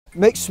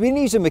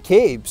MacSweeneys and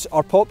MacCabes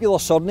are popular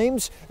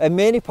surnames in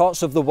many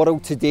parts of the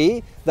world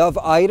today that have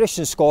Irish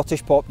and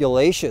Scottish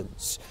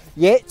populations,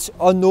 yet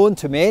unknown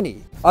to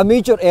many. A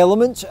major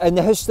element in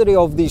the history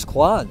of these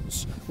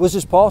clans was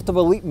as part of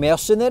elite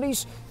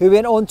mercenaries who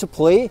went on to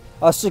play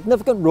a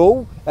significant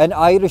role in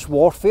Irish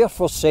warfare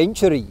for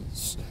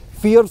centuries,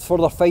 feared for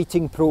their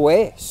fighting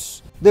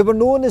prowess. They were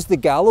known as the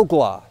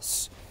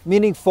Gallowglass,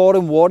 meaning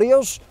foreign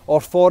warriors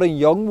or foreign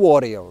young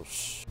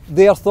warriors.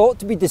 They are thought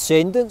to be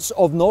descendants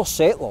of Norse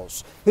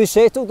settlers who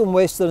settled in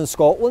western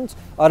Scotland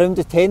around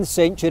the 10th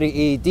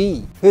century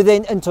AD, who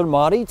then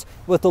intermarried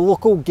with the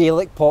local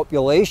Gaelic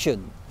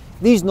population.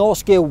 These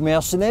Norse-Gael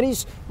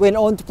Mercenaries went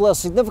on to play a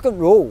significant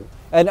role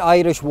in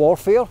Irish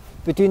warfare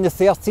between the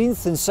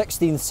 13th and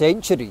 16th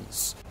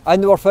centuries,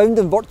 and they were found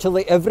in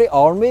virtually every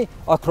army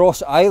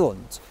across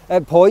Ireland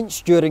at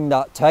points during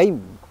that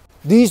time.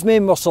 These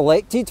men were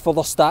selected for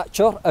their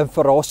stature and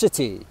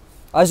ferocity.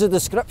 As a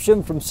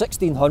description from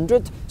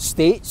 1600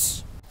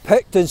 states,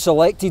 picked and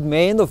selected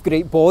men of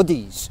great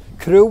bodies,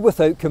 cruel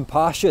without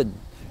compassion.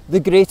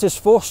 The greatest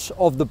force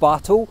of the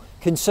battle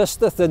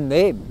consisteth in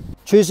them,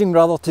 choosing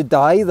rather to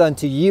die than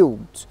to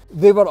yield.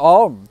 They were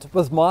armed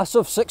with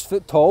massive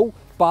 6-foot tall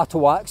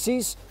battle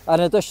axes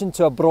in addition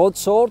to a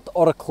broadsword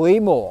or a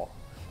claymore.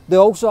 They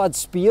also had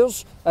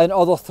spears and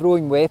other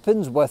throwing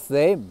weapons with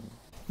them.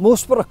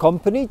 Most were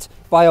accompanied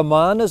by a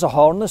man as a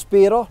harness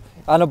bearer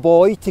and a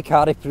boy to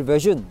carry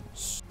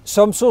provisions.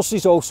 Some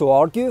sources also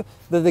argue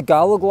that the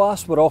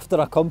Gallowglass were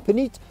often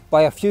accompanied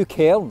by a few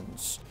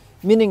cairns,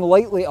 meaning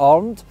lightly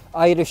armed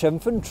Irish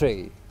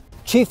infantry.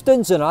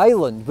 Chieftains in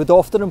Ireland would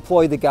often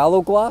employ the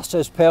Gallowglass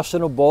as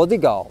personal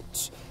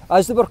bodyguards,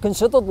 as they were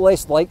considered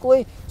less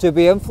likely to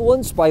be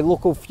influenced by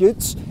local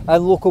feuds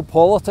and local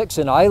politics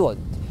in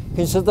Ireland,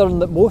 considering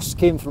that most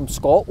came from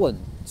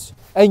Scotland.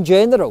 In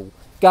general,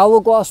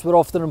 Gallowglass were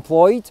often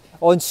employed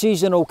on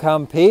seasonal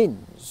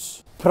campaigns.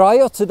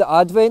 Prior to the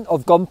advent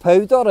of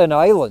gunpowder in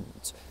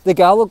Ireland, the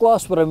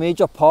Gallowglass were a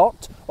major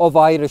part of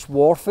Irish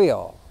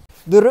warfare.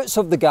 The roots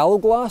of the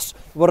Gallowglass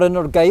were in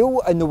Norse-Gael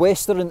in the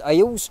Western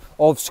Isles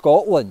of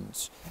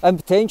Scotland, and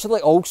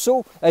potentially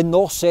also in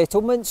Norse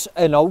settlements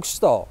in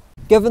Ulster.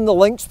 Given the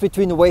links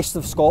between the west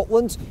of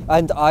Scotland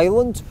and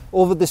Ireland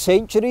over the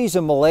centuries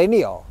and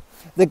millennia,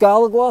 the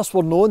Gallowglass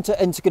were known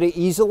to integrate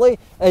easily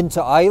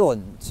into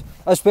Ireland,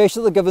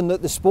 especially given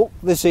that they spoke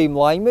the same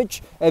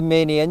language in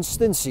many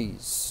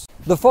instances.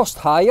 The first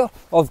hire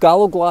of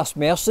Gallowglass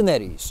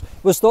mercenaries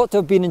was thought to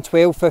have been in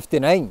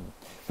 1259,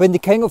 when the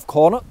King of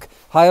Connacht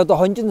hired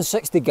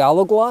 160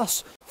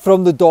 Gallowglass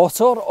from the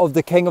daughter of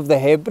the King of the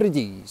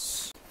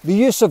Hebrides. The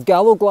use of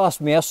Gallowglass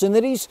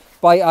mercenaries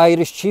by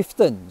Irish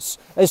chieftains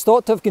is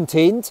thought to have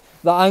contained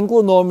the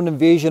Anglo-Norman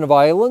invasion of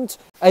Ireland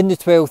in the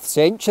 12th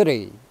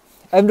century.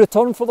 In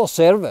return for their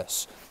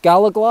service,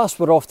 Gallowglass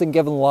were often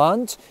given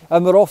land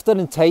and were often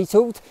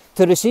entitled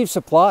to receive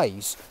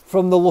supplies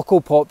from the local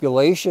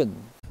population.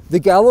 The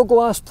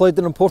Gallowglass played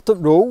an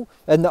important role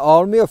in the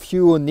army of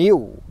Hugh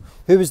O'Neill,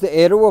 who was the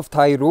Earl of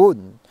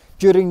Tyrone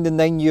during the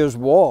 9 Years'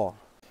 War,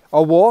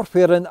 a war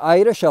where an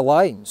Irish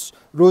alliance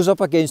rose up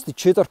against the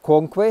Tudor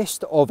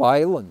conquest of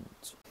Ireland.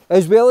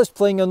 As well as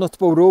playing a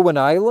notable role in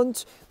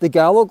Ireland, the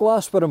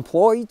Gallowglass were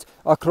employed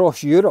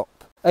across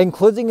Europe,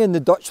 including in the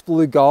Dutch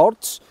Blue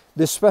Guards,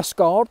 the Swiss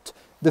Guard,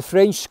 the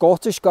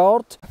French-Scottish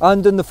Guard,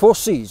 and in the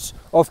forces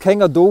of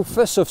King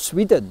Adolphus of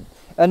Sweden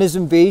in his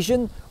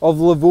invasion of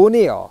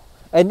Livonia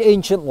in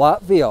ancient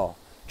Latvia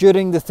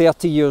during the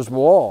 30 Years'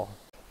 War.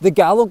 The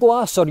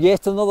Gallowglass are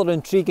yet another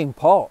intriguing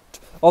part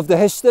of the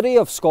history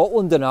of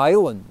Scotland and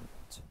Ireland.